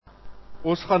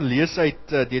Ons gaan lees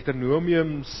uit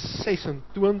Deuteronomium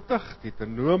 26,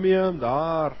 Deuteronomium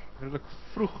daar redelik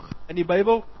vroeg in die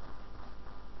Bybel.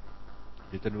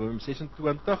 Deuteronomium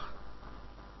 26.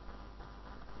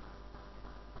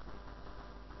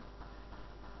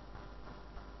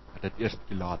 Dit eers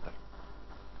bietjie later.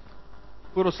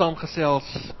 Voor ons saam gesels,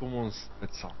 kom ons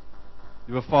bid saam.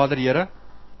 Liewe Vader Here,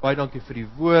 baie dankie vir die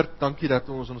woord, dankie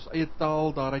dat ons in ons eie taal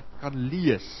daaruit kan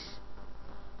lees.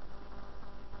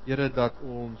 Here, dat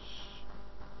ons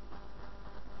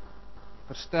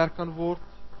versterk kan word,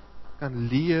 kan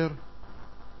leer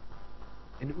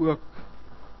en ook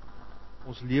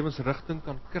ons lewensrigting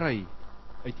kan kry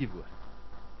uit die woord.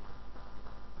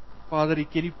 Vader, U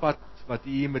ken die pad wat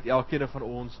U met elkeen van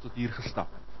ons tot hier gestap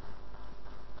het.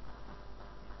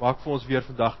 Maak vir ons weer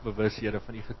vandag bewus, Here,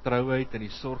 van U getrouheid en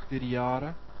die sorg deur die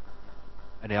jare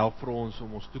en help vir ons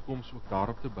om ons toekoms ook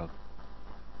daarop te bou.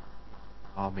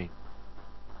 Amen.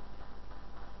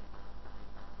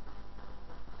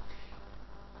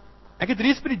 Ek het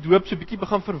reeds by die doop so 'n bietjie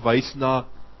begin verwys na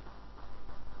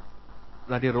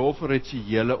die rol van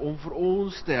rituele om vir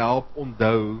ons te help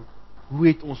onthou hoe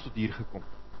het ons tot hier gekom.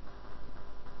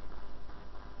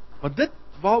 Want dit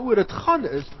waaroor dit gaan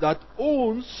is dat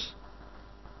ons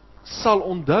sal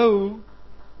onthou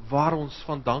waar ons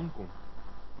vandaan kom.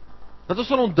 Dat ons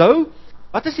sal onthou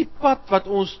wat is die pad wat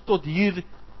ons tot hier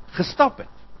gestap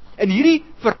het. En hierdie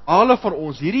verhale van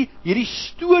ons, hierdie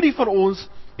storie van ons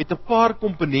het 'n paar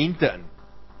komponente in.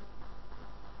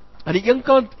 Aan die een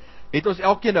kant het ons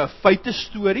elkeen 'n feite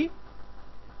storie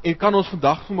en kan ons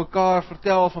vandag vir mekaar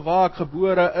vertel van waar ek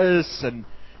gebore is en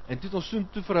toe het ons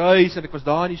soontoe verhuis en ek was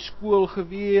daar in die skool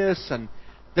gewees en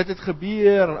dit het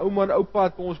gebeur en ouma en oupa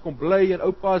het by ons kom bly en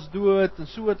oupa is dood en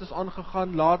so het ons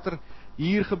aangegaan, later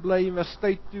hier gebly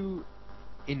universiteit toe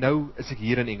en nou is ek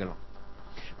hier in Engeland.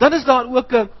 Dan is daar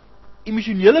ook 'n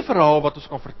emosionele verhaal wat ons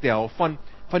kan vertel van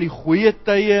die goeie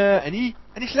tye en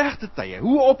die slegte tye.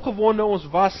 Hoe opgewonde ons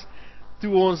was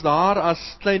toe ons daar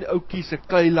as klein ouetjies 'n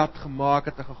kleilat gemaak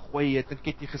het en gegooi het en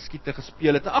ketty geskiet en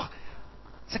gespeel het. Ag,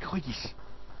 sulke goedjies.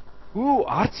 Hoe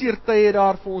hartseer tye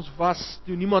daar vir ons was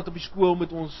toe niemand op die skool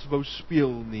met ons wou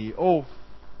speel nie, of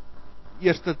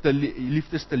eerste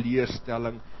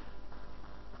liefdesteleurstelling,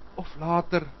 of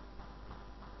later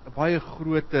 'n baie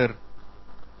groter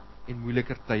en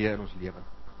moeiliker tye in ons lewe.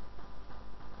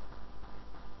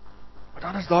 Maar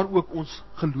dan is daar ook ons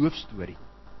geloofstorie.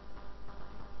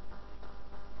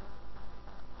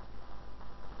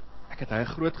 Ek het hy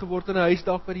groot geword in 'n huis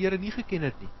dalk waar die Here nie geken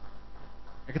het nie.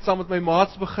 Ek het saam met my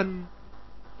maats begin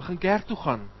kerk toe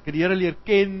gaan. Ek het die Here leer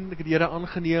ken, ek het die Here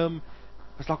aangeneem,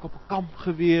 was dalk op 'n kamp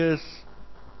gewees.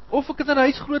 Of ek het in 'n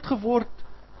huis groot geword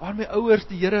waar my ouers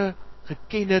die Here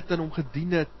geken het en hom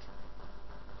gedien het.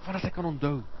 Vandat ek kan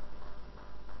onthou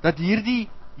dat hierdie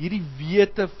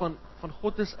wete van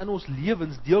God is in ons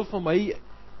lewens deel van my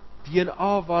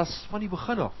DNA was van die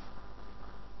begin af.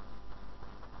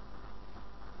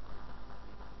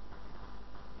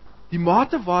 Die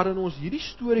mate waarin ons hierdie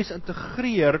stories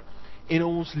integreer en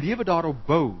ons lewe daarop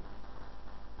bou,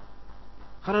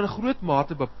 gaan in 'n groot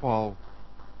mate bepaal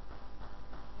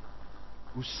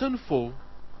hoe sinvol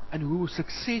en hoe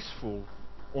suksesvol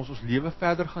ons lewe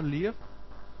verder gaan leef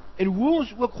en hoe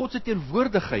ons ook God se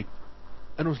teenwoordigheid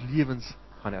in ons lewens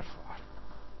gaan ervaar.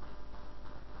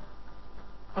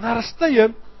 Want daar is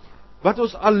tye wat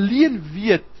ons alleen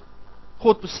weet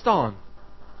God bestaan,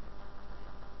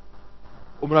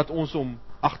 omdat ons hom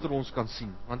agter ons kan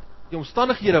sien. Want die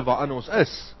omstandighede waarin ons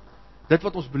is, dit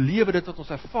wat ons belewe, dit wat ons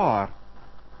ervaar,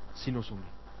 sien ons hom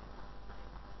nie.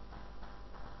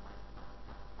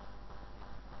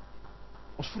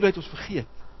 Ons voel uit ons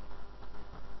vergeet.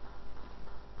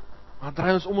 Maar dan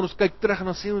draai ons om en ons kyk terug en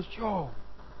dan sê ons, ja,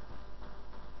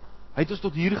 hy het ons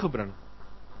tot hier gebring.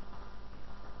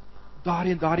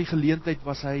 Daardie geleentheid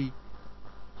was hy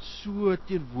so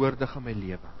teenwoordig in my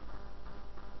lewe.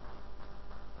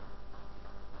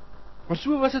 Maar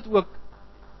so was dit ook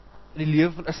in die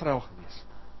lewe van Israel gewees.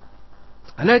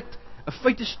 Hulle het 'n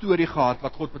feite storie gehad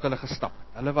wat God met hulle gestap het.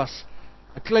 Hulle was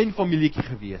 'n klein familietjie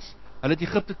gewees. Hulle het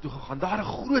Egipte toe gegaan, daar 'n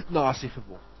groot nasie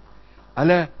geword.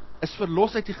 Hulle is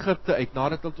verlos uit Egipte uit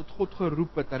nadat hulle tot God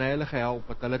geroep het en hy hulle gehelp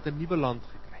het. Hulle het 'n nuwe land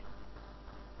gekry.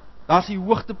 Daar's die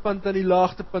hoogtepunte en die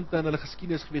laagtepunte in hulle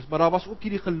geskiedenis gewees, maar daar was ook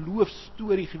hierdie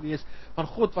geloofstorie gewees van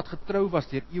God wat getrou was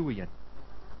deur eeue heen.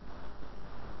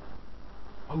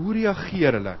 Maar hoe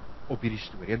reageer hulle op hierdie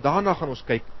storie? En daarna gaan ons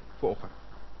kyk vanoggend.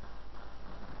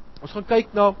 Ons gaan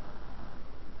kyk na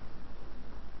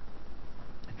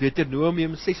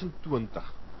Deuteronomium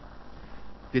 26.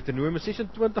 Deuteronomium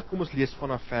 26, kom ons lees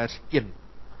vanaf vers 1.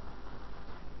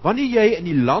 Wanneer jy in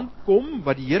die land kom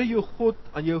wat die Here jou God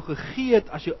aan jou gegee het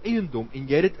as jou eiendom en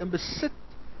jy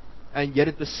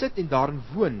dit besit en daarin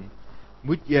woon,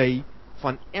 moet jy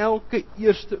van elke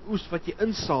eerste oes wat jy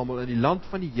insamel in die land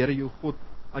van die Here jou God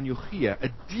aan jou gee,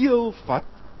 'n deel vat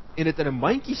en dit in 'n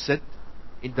mandjie sit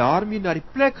en daarmee na die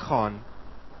plek gaan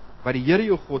wat die Here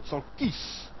jou God sal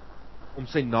kies om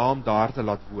sy naam daar te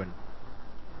laat woon.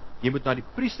 Jy moet na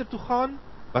die priester toe gaan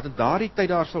wat in daardie tyd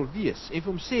daar sal wees en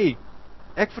vir hom sê: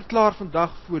 ek verklaar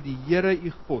vandag voor die Here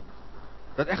u God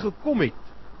dat ek gekom het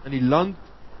in die land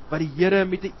wat die Here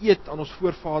met 'n eed aan ons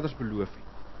voorvaders beloof het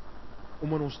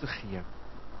om aan ons te gee.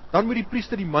 Dan moet die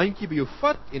priester die mandjie by jou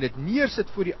vat en dit neersit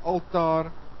voor die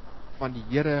altaar van die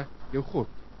Here jou God.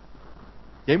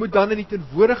 Jy moet dan in die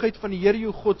teenwoordigheid van die Here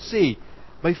jou God sê: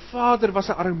 my vader was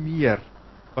 'n Arameer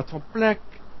wat van plek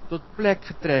tot plek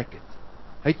getrek het.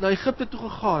 Hy het na Egipte toe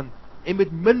gegaan en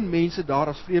met min mense daar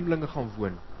as vreemdelinge gaan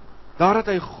woon. Daar het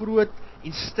hy groot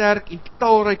en sterk en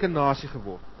talryke nasie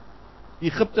geword. Die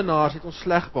Egiptenaars het ons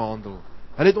sleg behandel.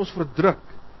 Hulle het ons verdruk,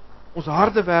 ons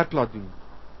harde werk laat doen.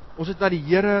 Ons het na die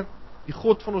Here, die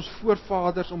God van ons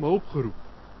voorvaders, om hulp geroep.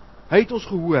 Hy het ons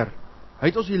gehoor. Hy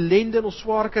het ons ellende en ons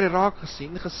swaar kry raak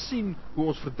gesien hoe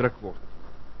ons verdruk word.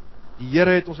 Die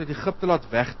Here het ons uit Egipte laat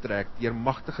wegtrek deur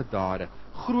magtige dade,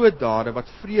 groot dade wat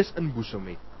vrees inboesem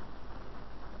het.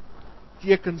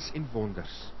 Tekens en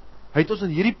wonders. Hy het ons in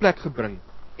hierdie plek gebring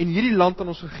en hierdie land aan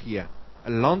ons gegee,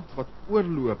 'n land wat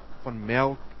oorloop van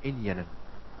melk en honing.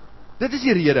 Dit is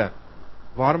die rede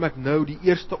waarom ek nou die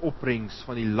eerste opbrengs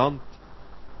van die land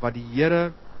wat die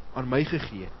Here aan my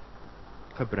gegee het,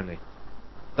 gebring het.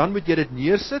 Dan moet jy dit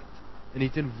neersit in die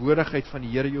teenwoordigheid van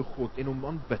die Here jou God en hom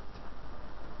aanbid.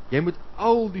 Jy moet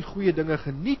al die goeie dinge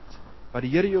geniet wat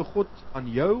die Here jou God aan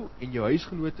jou en jou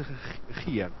huisgenote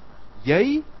gegee.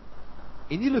 Jy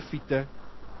en die leviete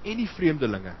en die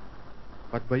vreemdelinge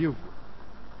wat by jou woon.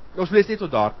 Ons lees net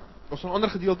tot daar. Ons sal ander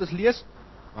gedeeltes lees,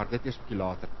 maar dit eers 'n bietjie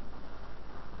later.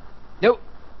 Nou,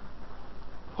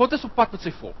 God is op pad met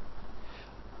sy volk.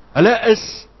 Hulle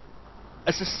is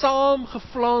 'n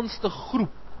saamgeflanste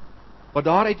groep wat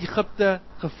daar uit Egipte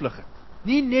gevlug het.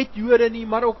 Nie net Jode nie,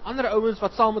 maar ook ander ouens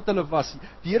wat saam met hulle was.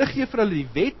 Die Here gee vir hulle die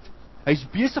wet. Hy's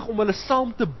besig om hulle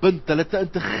saam te bind, hulle te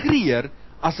integreer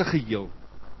as 'n geheel.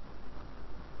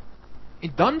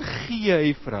 En dan gee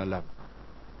hy vir hulle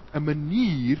 'n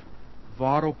manier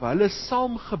waarop hulle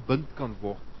saamgebind kan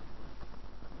word.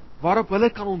 Waarop hulle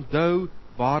kan onthou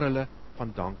waar hulle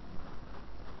vandaan kom.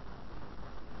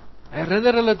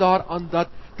 Herinner hulle daaraan dat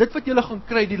dit wat julle gaan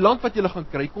kry, die land wat julle gaan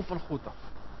kry, kom van God af.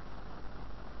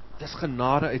 Dis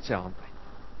genade uit sy hand uit.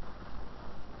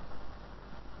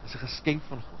 Dis 'n geskenk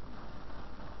van God.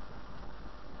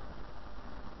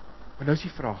 Maar nou is die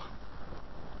vraag: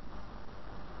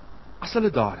 as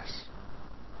hulle daar is,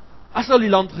 as hulle die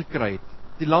land gekry het,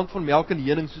 die land van melk en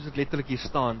honing soos dit letterlik hier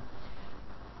staan,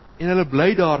 en hulle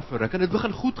bly daar vir ruk en dit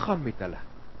begin goed gaan met hulle,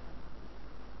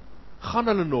 gaan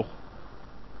hulle nog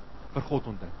vir God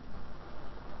onthou?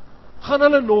 Gaan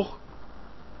hulle nog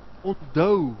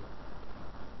onthou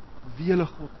wie hulle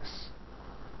God is?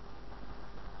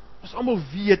 Ons almal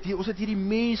weet, ons het hierdie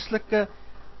menslike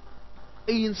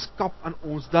eienskap aan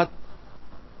ons, dat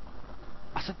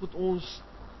as dit met ons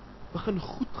begin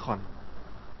goed gaan,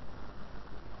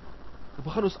 dan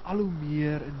begin ons al hoe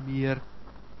meer en meer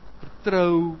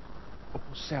vertrou op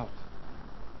onsself.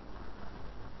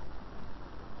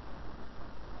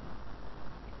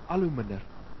 Al hoe minder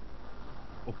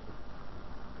op God.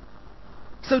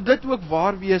 Sou dit ook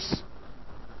waar wees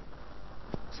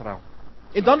Israel?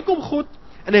 En dan kom God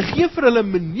en hy gee vir hulle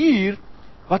 'n manier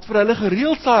wat vir hulle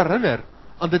gereeld sal herinner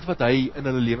aan dit wat hy in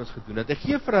hulle lewens gedoen het. Hy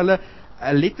gee vir hulle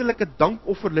 'n letterlike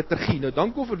dankoffer liturgie. Nou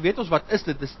dankoffer, weet ons wat is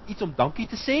dit? Dit is iets om dankie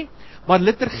te sê, maar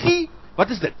liturgie, wat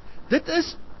is dit? Dit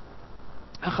is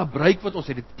 'n gebruik wat ons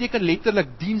het. Dit beteken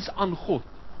letterlik diens aan God.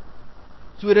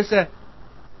 So dis 'n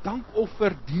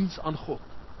dankoffer diens aan God.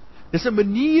 Dis 'n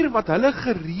manier wat hulle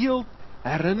gereeld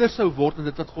herinner sou word aan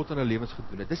dit wat God in hulle lewens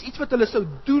gedoen het. Dis iets wat hulle sou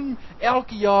doen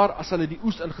elke jaar as hulle die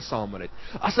oes ingesamel het.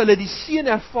 As hulle die seën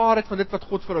ervaar het van dit wat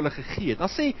God vir hulle gegee het. Dan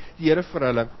sê die Here vir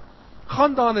hulle: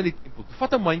 gaan dan in die tempel,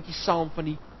 vat 'n mandjie saam van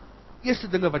die eerste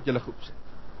dinge wat julle geopset.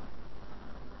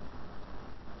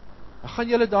 Dan gaan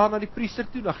julle daar na die priester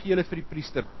toe, dan gee julle vir die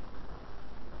priester.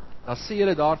 Dan sê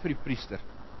julle daar vir die priester: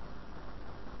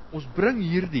 ons bring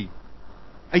hierdie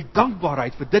uit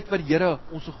dankbaarheid vir dit wat die Here,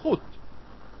 ons God,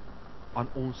 aan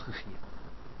ons gegee het.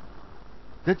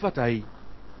 Dit wat hy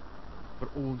vir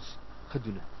ons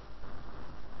gedoen het.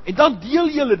 En dan deel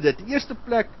julle dit in eerste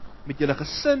plek met julle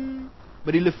gesin,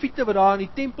 met die leviete wat daar in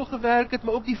die tempel gewerk het,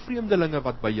 maar ook die vreemdelinge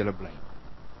wat by julle bly.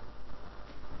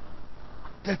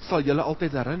 dit sal julle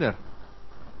altyd herinner,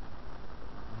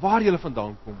 waar julle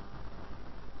vandaan kom,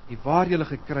 en waar julle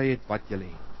gekry het wat julle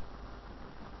het.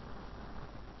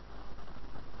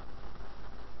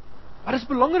 Maar dit is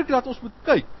belangrik dat ons moet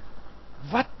kyk,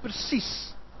 wat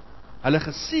presies hulle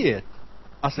gesê het,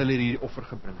 as hulle hierdie offer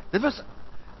gebring het. Dit was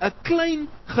 'n klein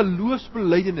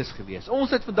geloofsbelydenis gewees.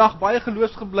 Ons het vandag baie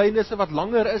geloofsbelydennisse wat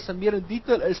langer is en meer in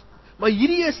detail is, maar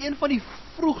hierdie is een van die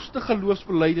vroegste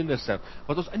geloofsbelydennisse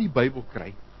wat ons in die Bybel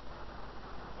kry.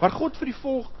 Waar God vir die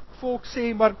volk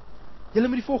sê, maar julle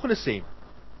moet die volgende sê: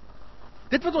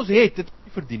 dit wat ons het, dit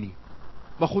nie verdien nie,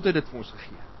 maar God het dit vir ons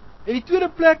gegee. En die tweede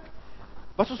plek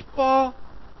was ons pa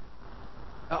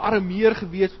 'n arameer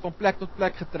gewees, van plek tot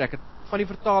plek getrek het. Van die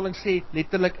vertaling sê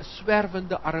letterlik 'n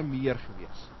swerwende arameer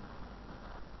gewees.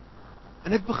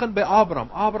 En dit begin by Abraham.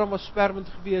 Abraham was swerwend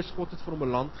gewees, God het vir hom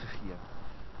 'n land gegee.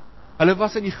 Hulle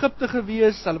was in Egipte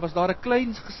gewees, hulle was daar 'n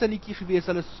klein gesinnetjie gewees,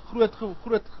 hulle is groot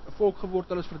volk geword,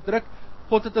 hulle is verdruk.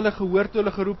 God het hulle gehoor toe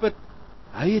hulle geroep het,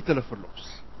 hy het hulle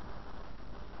verlos.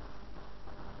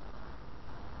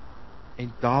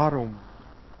 En daarom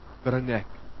bring ek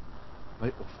my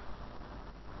offer.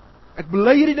 Ek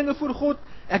bely hierdie dinge voor God,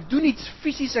 ek doen iets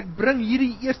fisies, ek bring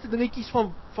hierdie eerste dingetjies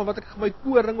van wat ek my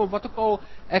koring of wat ook al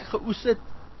ek geoes het,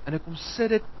 en ek kom sit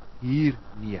dit hier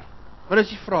neer. Maar dis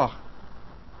die vraag,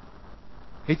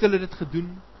 het hulle dit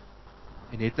gedoen,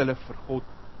 en het hulle vir God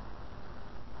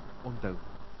onthou?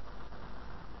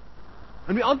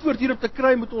 En die antwoord hierop te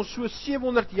kry, moet ons so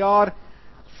 700 jaar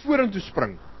vorentoe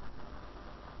spring.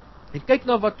 En kyk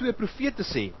na wat twee profete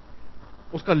sê.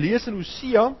 Ons kan lees in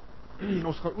Hosea,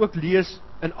 ons gaan ook lees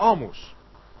in Amos.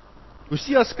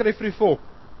 Hosea skryf vir die volk,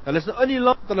 hulle is nou in die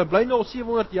land, hulle bly nou al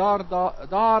 700 jaar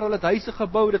daar, hulle het huise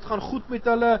gebou, dit gaan goed met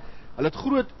hulle het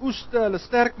groot oeste, hulle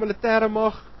sterk militêre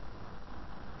mag.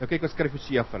 Nou kyk wat skryf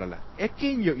Hosea vir hulle. Ek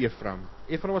ken jou Efraim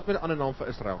was met 'n ander naam vir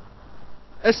Israel.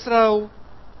 Israel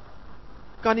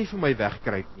kan nie vir my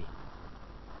wegkruip nie.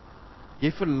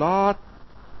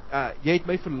 Jy het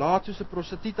my verlaat soos 'n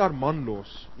prostituut haar man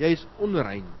los. Jy is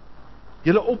onrein.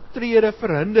 Julle optrede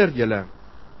verhinder julle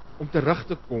om terug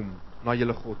te kom na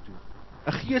julle God toe.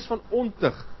 'n Gees van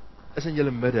ontug is in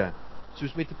julle midde,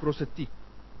 soos met 'n prostituut.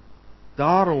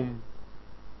 Daarom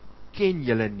ken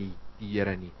julle nie die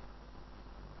Here nie.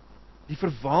 Die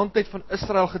verwaandheid van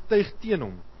Israel getuig teen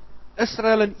hom.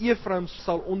 Israel en Efraim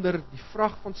sal onder die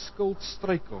vrag van skuld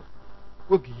struikel.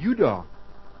 Ook Juda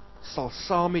sal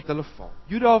saam met hulle val.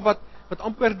 Juda wat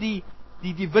amper die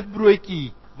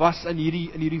witbroodjie was in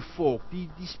hierdie volk,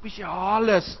 die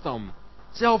spesiale stam,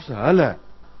 selfs hulle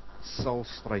sal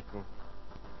struikel.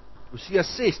 Hosea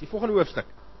 6, die volgende hoofstuk.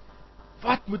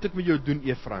 Wat moet ek met jou doen,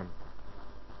 Efraim?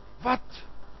 Wat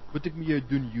moet ek met jou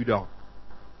doen, Juda?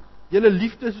 Julle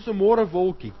liefde is soos 'n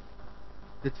môrewolkie.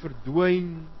 Dit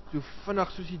verdwyn so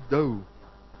vinnig soos die dou.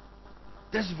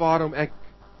 Dis waarom ek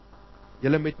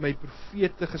julle met my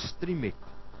profete gestrem het.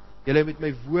 Julle met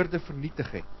my woorde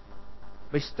vernietig het.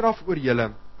 My straf oor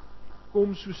julle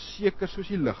kom so seker soos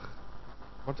die lig.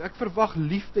 Want ek verwag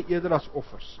liefde eerder as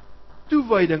offers,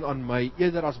 toewyding aan my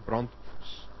eerder as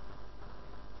brandoffers.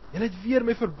 Julle het weer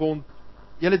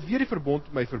die verbond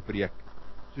met my verbreek,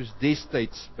 soos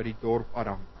destyds by die dorp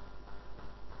Adam.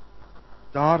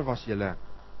 Daar was julle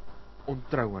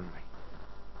ontrou aan my.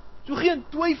 So geen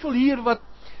twyfel hier wat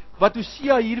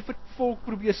Hosea hier vir die volk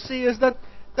probeer sê, is dat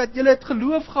julle het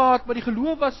geloof gehad, maar die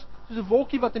geloof was soos 'n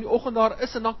wolkie wat in die oggend daar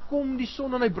is, en dan kom die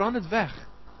son en hy brand dit weg.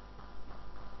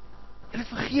 Julle het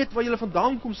vergeet waar julle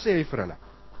vandaan kom, sê hy vir hulle.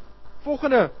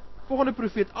 Volgende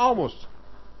profeet, Amos.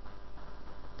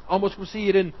 Amos kom sê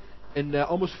hier in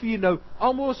Amos 4 nou,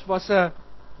 Amos was 'n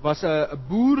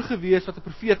boer gewees wat 'n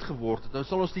profeet geword het. Nou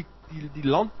sal ons die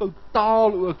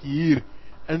landboutaal ook hier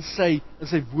in sy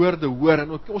woorde hoor. En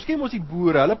ons ken mos die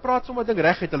boere, hulle praat sommer ding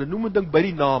reguit, hulle noem 'n ding by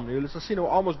die naam. Nou, julle sal sien nou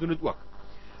Amos doen dit ook.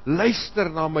 Luister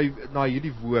na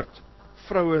hierdie woord,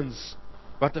 vrouens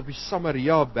wat op die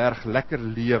Samaria berg lekker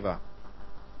lewe.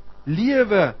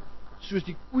 Lewe soos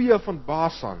die koeie van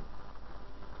Basan.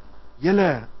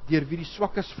 Julle deur wie die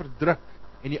swakkes verdruk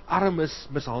en die armes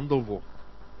mishandel word.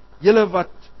 Julle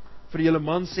wat vir julle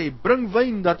man sê, bring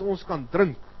wyn dat ons kan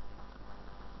drink.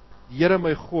 Die Here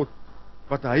my God,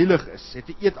 wat heilig is, het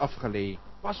 'n eed afgelê.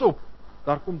 Pas op,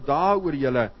 daar kom dae oor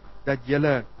julle, dat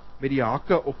julle met die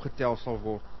hakke opgetel sal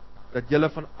word, dat julle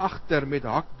van agter met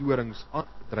hakdorings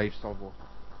aangedryf sal word.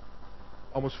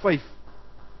 Amos 5.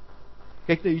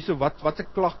 Kyk nou hierso wat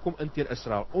 'n klag kom in teen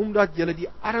Israel, omdat julle die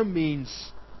arme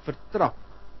mens vertrap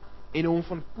en hom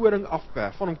van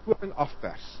hom koring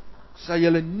afpers, sal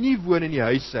julle nie woon in die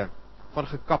huise van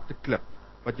gekapte klip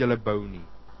wat julle bou nie,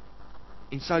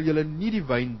 en sal julle nie die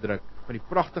wyn drink van die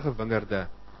pragtige wingerde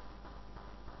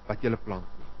wat julle plant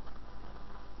nie.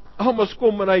 Amos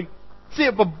kom en hy sê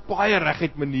op 'n baie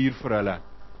reguit manier vir hulle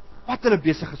wat hulle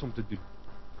besig is om te doen.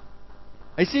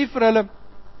 Hy sê vir hulle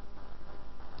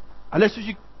is soos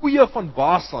die koeie van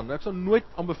Basan. Ek sal nooit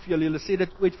aanbeveel julle sê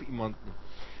dit ooit vir iemand nie.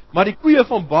 Maar die koeie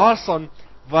van Basan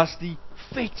was die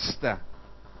vetste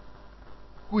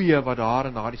koeie wat daar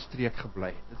in daardie streek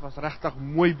gebly het. Dit was regtig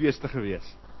mooi beeste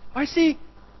gewees. Maar hy sê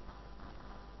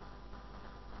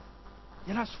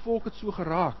julle as volk het so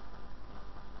geraak.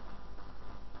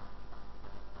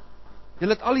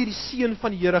 Julle het al hierdie seën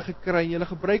van die Here gekry en julle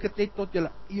gebruik dit net tot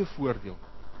julle eie voordeel.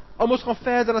 Amos gaan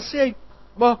verder en sê hy,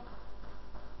 maar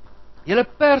julle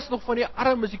pers nog van die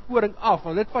armes die koring af,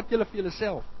 want dit vat julle vir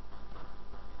julleself.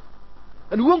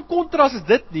 En hoe in kontras is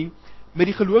dit nie met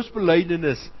die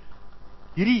geloofsbelijdenis,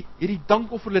 hierdie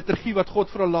dankofferliturgie wat God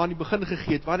vir hulle aan die begin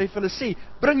gegee het, waar hy vir hulle sê,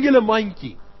 bring julle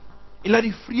mandjie en laat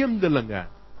die vreemdelinge,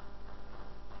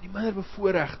 die minder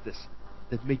bevoorregtes,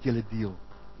 dit met julle deel.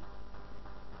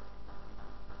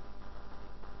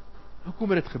 Hoe kom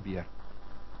dit gebeur?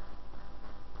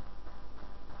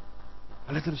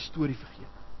 Hulle het 'n storie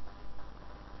vergeet.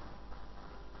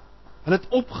 Hulle het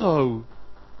opgehou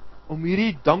om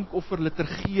hierdie dankoffer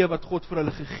liturgie wat God vir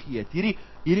hulle gegee het,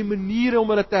 hierdie maniere om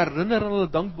hulle te herinner aan hulle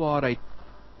dankbaarheid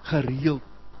gereeld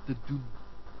te doen.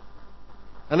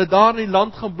 Hulle daar in die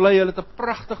land gaan bly, hulle het 'n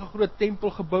pragtige groot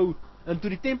tempel gebou, en toe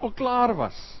die tempel klaar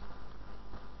was,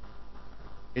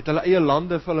 het hulle eie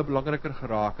lande vir hulle belangriker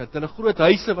geraak, het hulle groot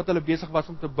huise wat hulle besig was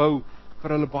om te bou,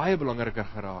 vir hulle baie belangriker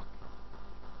geraak.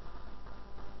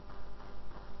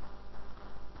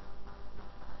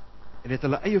 En het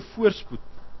hulle eie voorspoed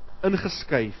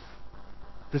ingeskuif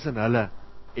tussen hulle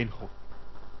en God.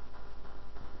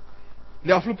 In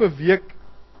die afgelope week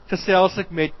gesels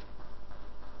ek met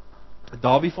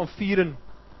Dawie van Vieren,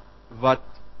 wat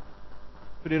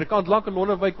predikant lank in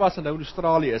Londenwyk was en nou in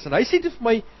Australië is. En hy sê dit vir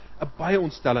my 'n baie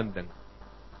ontstellende ding.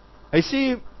 Hy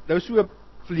sê, nou so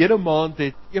verlede maand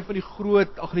het een van die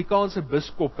groot Anglikaanse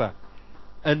biskoppe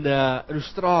in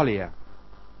Australië,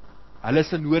 hulle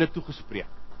synode toegespreek.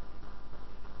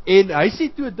 En hy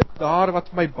sê toe dit daar wat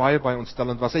vir my baie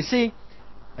ontstellend was. Hy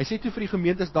sê toe vir die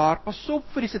gemeentes daar, pas op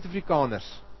vir die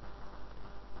Suid-Afrikaners.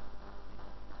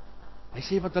 Hy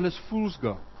sê wat hulle is fools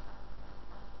go.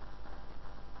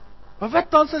 Maar wat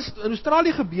tans in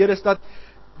Australië gebeur is dat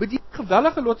met die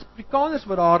gewellige lot Suid-Afrikaners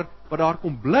wat daar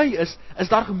kom bly is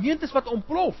daar gemeentes wat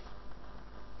ontplof.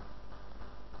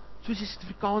 Soos die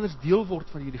Suid-Afrikaners deel word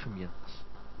van hierdie gemeentes.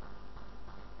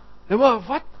 Nou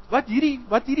maar wat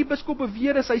hierdie biskop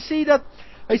beweer is, hy sê dat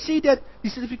die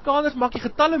Suid-Afrikaners maak die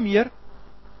getalle meer,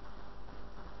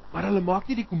 maar hulle maak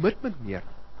nie die kommitment meer.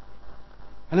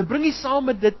 Hulle bring nie saam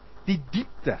met dit die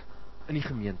diepte in die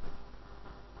gemeente.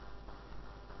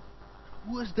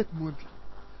 Hoe is dit moontlik?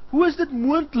 Hoe is dit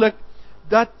moontlik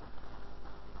dat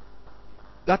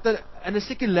in 'n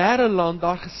sekulêre land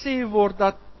daar gesê word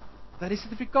dat die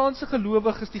Suid-Afrikaanse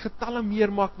gelowiges die getalle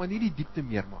meer maak, maar nie die diepte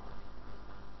meer maak?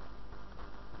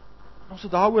 Ons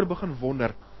het daaroor begin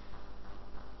wonder.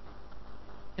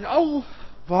 En al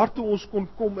waartoe ons kon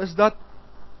kom is dat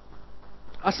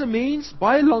as 'n mens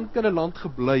baie lank in 'n land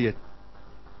gebly het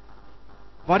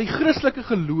waar die Christelike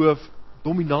geloof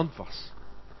dominant was,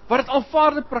 waar dit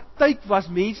aanvaarde praktyk was,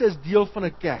 mense is deel van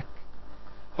 'n kerk,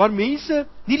 waar mense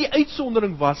nie die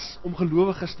uitsondering was om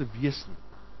gelowiges te wees nie,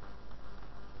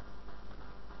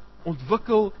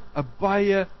 ontwikkel 'n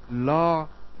baie lae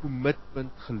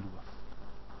commitment geloof.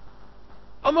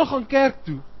 Almal gaan kerk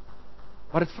toe,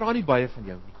 maar dit vra nie baie van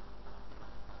jou nie.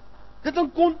 Dit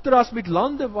in kontras met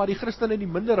lande waar die Christene die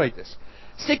minderheid is,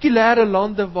 sekulêre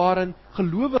lande waarin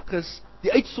gelowiges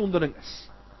die uitsondering is.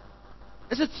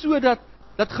 Is dit so dat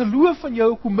geloof van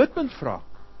jou 'n kommitment vra?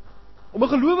 Om 'n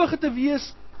gelowige te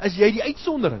wees, is jy die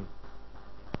uitsondering.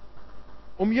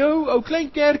 Om jou ou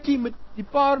klein kerkie met die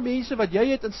paar mense wat jy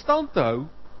het in stand te hou,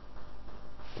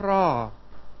 vra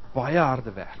baie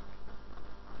harde werk.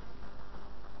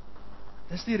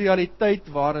 Dis die realiteit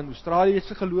waarin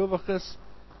Australiese gelowiges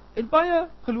en baie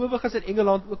gelowiges in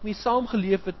Engeland ook mee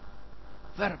saamgeleef het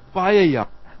vir baie jare.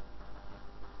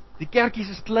 Die kerkies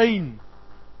is klein,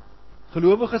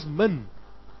 gelowiges min.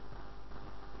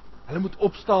 Hulle moet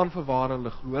opstaan vir waar hulle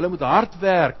glo. Hulle moet hard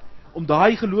werk om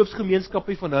daai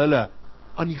geloofsgemeenskapie van hulle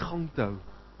aan die gang te hou.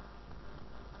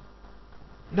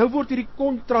 Nou word hierdie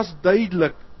kontras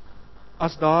duidelik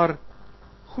as daar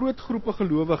groot groepe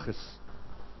gelowiges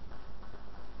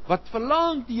wat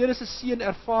verlang die Here se seën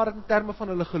ervaar in terme van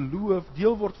hulle geloof,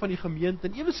 deel word van die gemeente,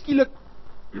 en ewe skielik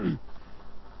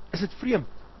is dit vreemd.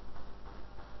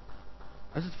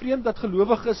 Is dit vreemd dat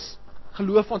gelowiges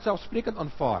geloof vanselfsprekend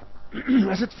aanvaar?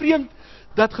 Is dit vreemd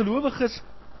dat gelowiges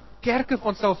kerke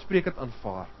van selfsprekend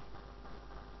aanvaar?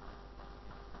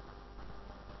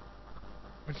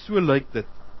 En so lyk dit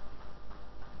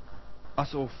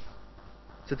asof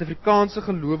Suid-Afrikaanse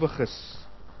gelowiges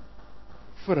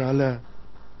vir hulle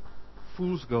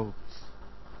fool's gold is.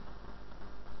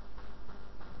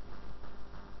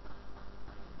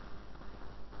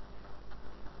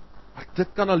 Maar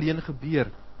dit kan alleen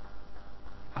gebeur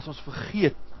as ons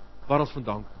vergeet waar ons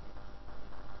vandaan kom.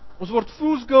 Ons word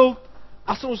fool's gold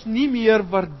as ons nie meer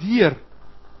waardeer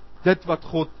dit wat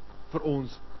God vir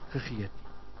ons gegee het nie.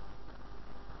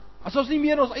 As ons nie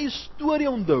meer ons eie storie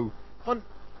onthou van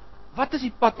wat is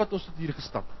die pad wat ons tot hier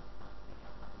gestap het.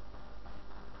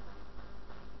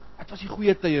 Dit was die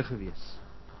goeie tye gewees.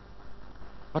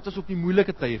 Wat was ook die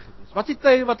moeilike tye gewees? Wat is die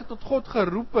tye wat ek tot God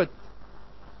geroep het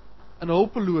in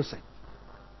hulpeloosheid?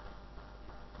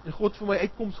 En God vir my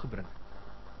uitkoms gebring het.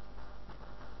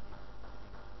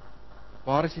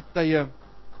 Waar is die tye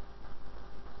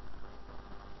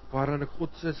waarin ek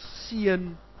God se seën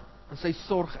en sy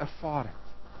sorg ervaar het?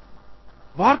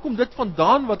 Waar kom dit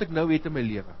vandaan wat ek nou het in my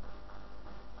lewe?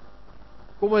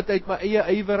 Kom dit uit my eie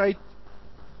ywerheid,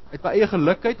 uit my eie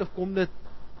gelukheid, of kom dit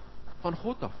van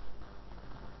God af?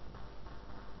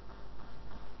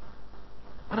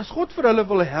 En as God vir hulle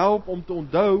wil help om te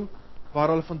onthou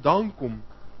waar hulle vandaan kom,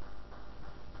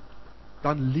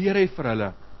 dan leer hy vir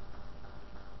hulle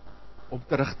om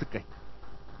terug te kyk.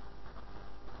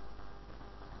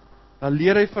 Dan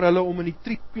leer hy vir hulle om in die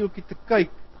triekspieeltjie te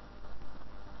kyk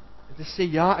en te sê,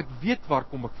 ja, ek weet waar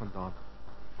kom ek vandaan.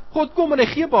 God kom en hy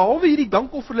gee behalwe hierdie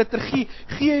dankofferliturgie,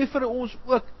 gee hy vir ons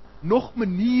ook nog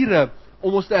maniere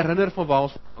om ons te herinner van waar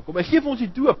ons vandaan kom. Hy gee vir ons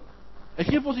die doop. Hy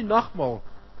gee vir ons die nagmaal.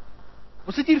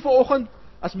 Ons sit hier vanoggend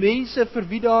as mense vir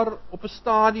wie daar op 'n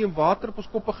stadium water op ons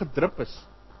koppe gedrup is.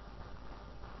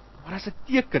 Maar as 'n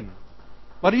teken.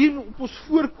 Maar hier op ons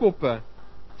voorkoppe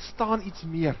staan iets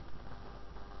meer.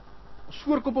 Ons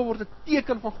voorkoppe word 'n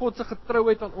teken van God se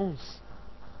getrouheid aan ons.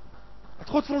 Dat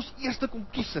God vir ons eerste kom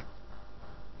kies het.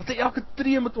 Dat hy elke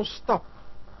tree met ons stap.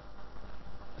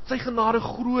 Dat sy genade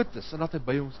groot is en dat hy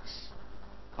by ons is.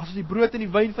 As ons die brood en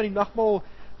die wyn van die nagmaal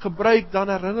gebruik,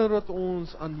 dan herinner dit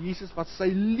ons aan Jesus wat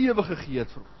sy lewe gegee het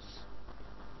vir ons.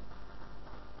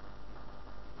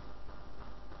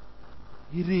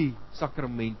 Hierdie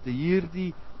sakramente,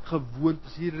 hierdie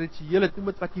gewoontes, hierdie rituele,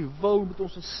 noem dit wat jy wil, moet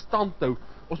ons in stand hou.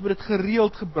 Ons moet dit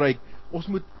gereeld gebruik. Ons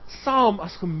moet saam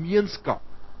as gemeenskap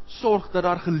sorg dat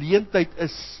daar geleentheid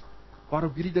is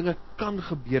waarop hierdie dinge kan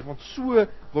gebeur, want so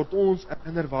word ons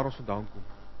herinner waar ons vandaan kom.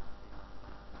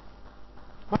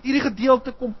 Maar hierdie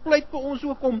gedeelte kom pleit by ons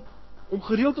ook om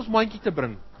gereeld ons mandjie te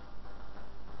bring.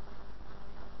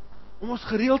 Om ons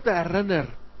gereeld te herinner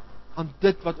aan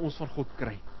dit wat ons van God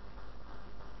kry.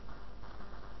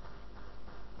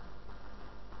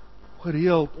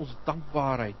 Gereeld ons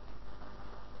dankbaarheid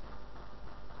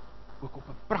ook op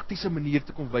 'n praktiese manier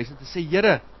te kom wys en te sê,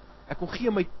 Here, ek kom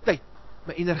gee my tyd,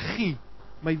 my energie,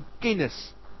 my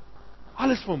kennis,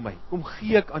 alles van my, kom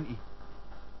gee ek aan U.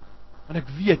 En ek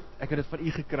weet, ek het dit van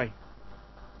U gekry.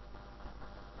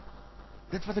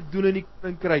 Dit wat ek doen in die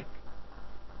koninkryk,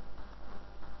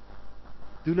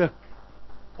 doen ek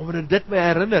omdat dit my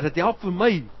herinner, dit help vir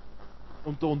my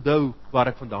om te onthou waar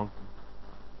ek vandaan kom.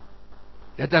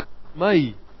 Dit help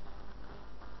my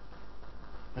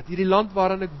dat hierdie land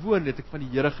waarin ek woon, het ek van die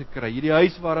Here gekry. Hierdie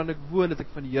huis waarin ek woon, het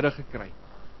ek van die Here gekry.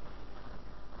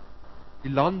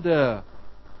 Die lande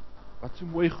wat so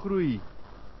mooi groei,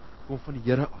 kom van die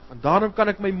Here af. En daarom kan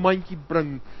ek my mandjie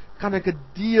bring, kan ek dit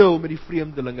deel met die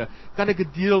vreemdelinge, kan ek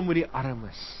dit deel met die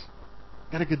armes,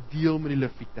 kan ek dit deel met die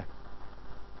leviete.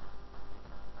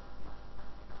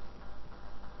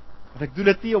 Want ek doen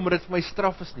dit nie omdat dit vir my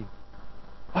straf is nie,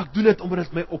 maar ek doen dit omdat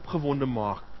dit my opgewonde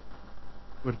maak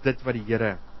oor dit wat die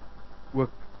Here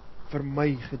ook vir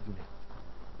my gedoen het.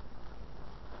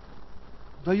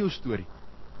 Onthou jou storie.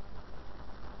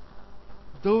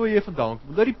 Onthou waar jy vandaan kom.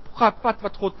 Onthou die pad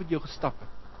wat God met jou gestap het.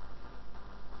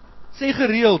 Sê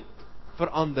gereeld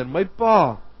verander. My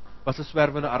pa was 'n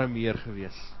swerwende arameer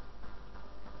gewees.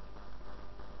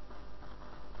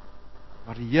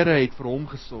 Maar die Here het vir hom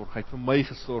gesorg, hy het vir my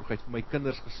gesorg, hy het vir my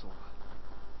kinders gesorg.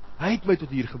 Hy het my tot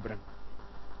hier gebring.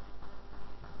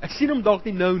 Ek sien hom dalk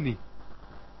nie nou nie,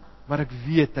 maar ek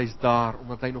weet hy's daar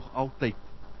omdat hy nog altyd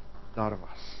daar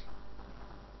was.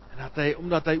 En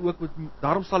omdat hy ook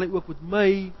daarom sal hy ook met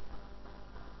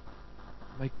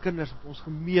my kinders, met ons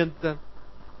gemeente,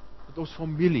 met ons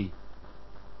familie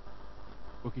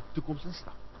ook die toekoms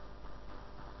instap.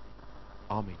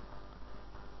 Amen.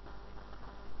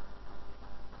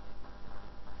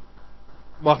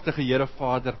 Magtige Here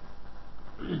Vader,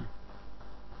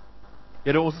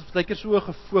 Here, ons is baie keer so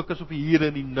gefokus op die hier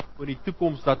en die nou en die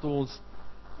toekoms dat ons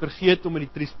vergeet om in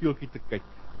die triespieeltjie te kyk.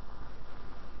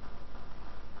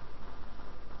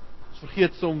 Ons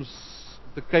vergeet soms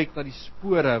om te kyk na die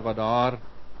spore wat daar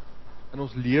in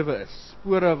ons lewe is,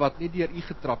 spore wat nie deur U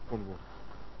getrap kon word.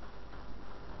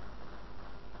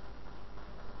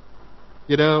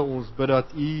 Here, ons bid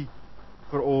dat U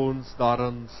vir ons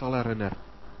daaraan sal herinner.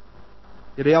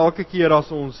 Here, elke keer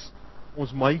as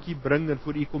ons mandjie bring en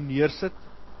voor U kom neersit,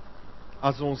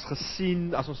 as ons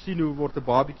sien hoe word 'n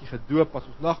babatjie gedoop, as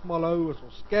ons nagmaal hou, as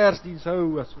ons Kersdiens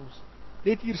hou, as ons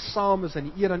net hier saam is en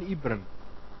die eer aan U bring,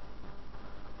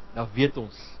 dan weet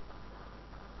ons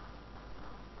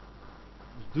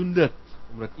doen dit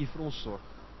omdat U vir ons sorg.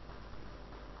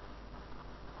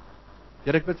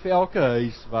 Here, ek bid vir elke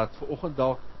huis wat vanoggend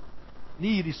dalk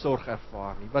nie hierdie sorg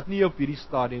ervaar nie, wat nie op hierdie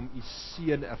stadium U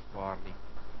seën ervaar nie.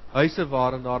 Huise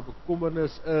waarin daar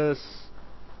bekommernis is,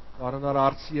 waarin daar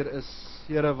hartseer is,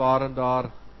 Here, waarin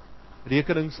daar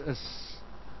rekenings is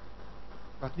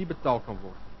wat nie betaal kan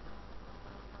word nie.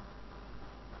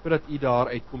 Ek bid dat U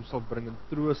daar uitkoms sal bring en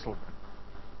troos sal bring.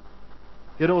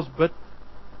 Here, ons bid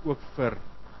ook vir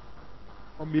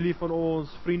familie van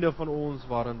ons, vriende van ons,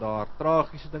 waarin daar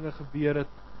tragiese dinge gebeur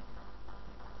het.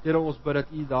 Here, ons bid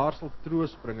dat U daar sal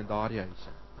troos bring in daardie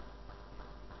huise.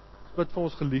 Ons bid vir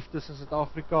ons geliefdes in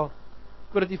Suid-Afrika.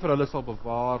 Ek bid dat U vir hulle sal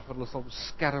bewaar, vir hulle sal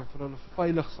beskerm, vir hulle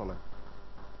veilig sal hou.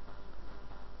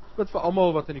 Ek bid vir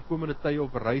almal wat in die komende tye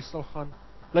op reis sal gaan,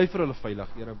 bly vir hulle veilig,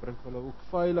 Here, bring vir hulle ook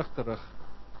veilig terug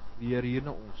weer hier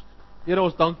na ons. Here,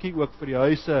 ons dankie ook vir die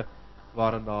huise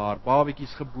waarin daar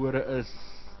babatjies gebore is,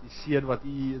 die seën wat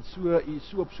U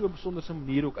so op so 'n besondere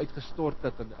manier ook uitgestort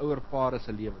het in ouer pare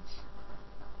se lewens.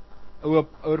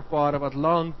 Ouer pare wat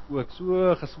lank ook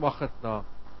so gesmag het na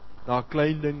 'n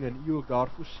klein ding en U ook daar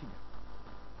voorsien.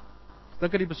 Ek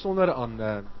dink aan die besondere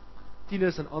aan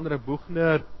Tinus en Andre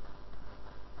Boegner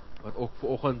wat ook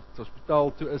vanoggend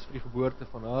hospitaal toe is vir die geboorte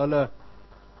van hulle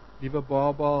nuwe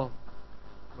baba.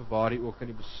 Bewaar U ook in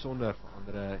die besonder vir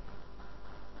Andre.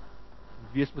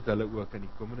 Wees met hulle ook in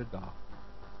die komende dae.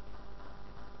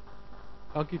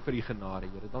 Dankie vir U genade,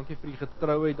 Here. Dankie vir U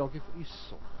getrouheid, dankie vir U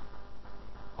sorg.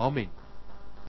 Amen.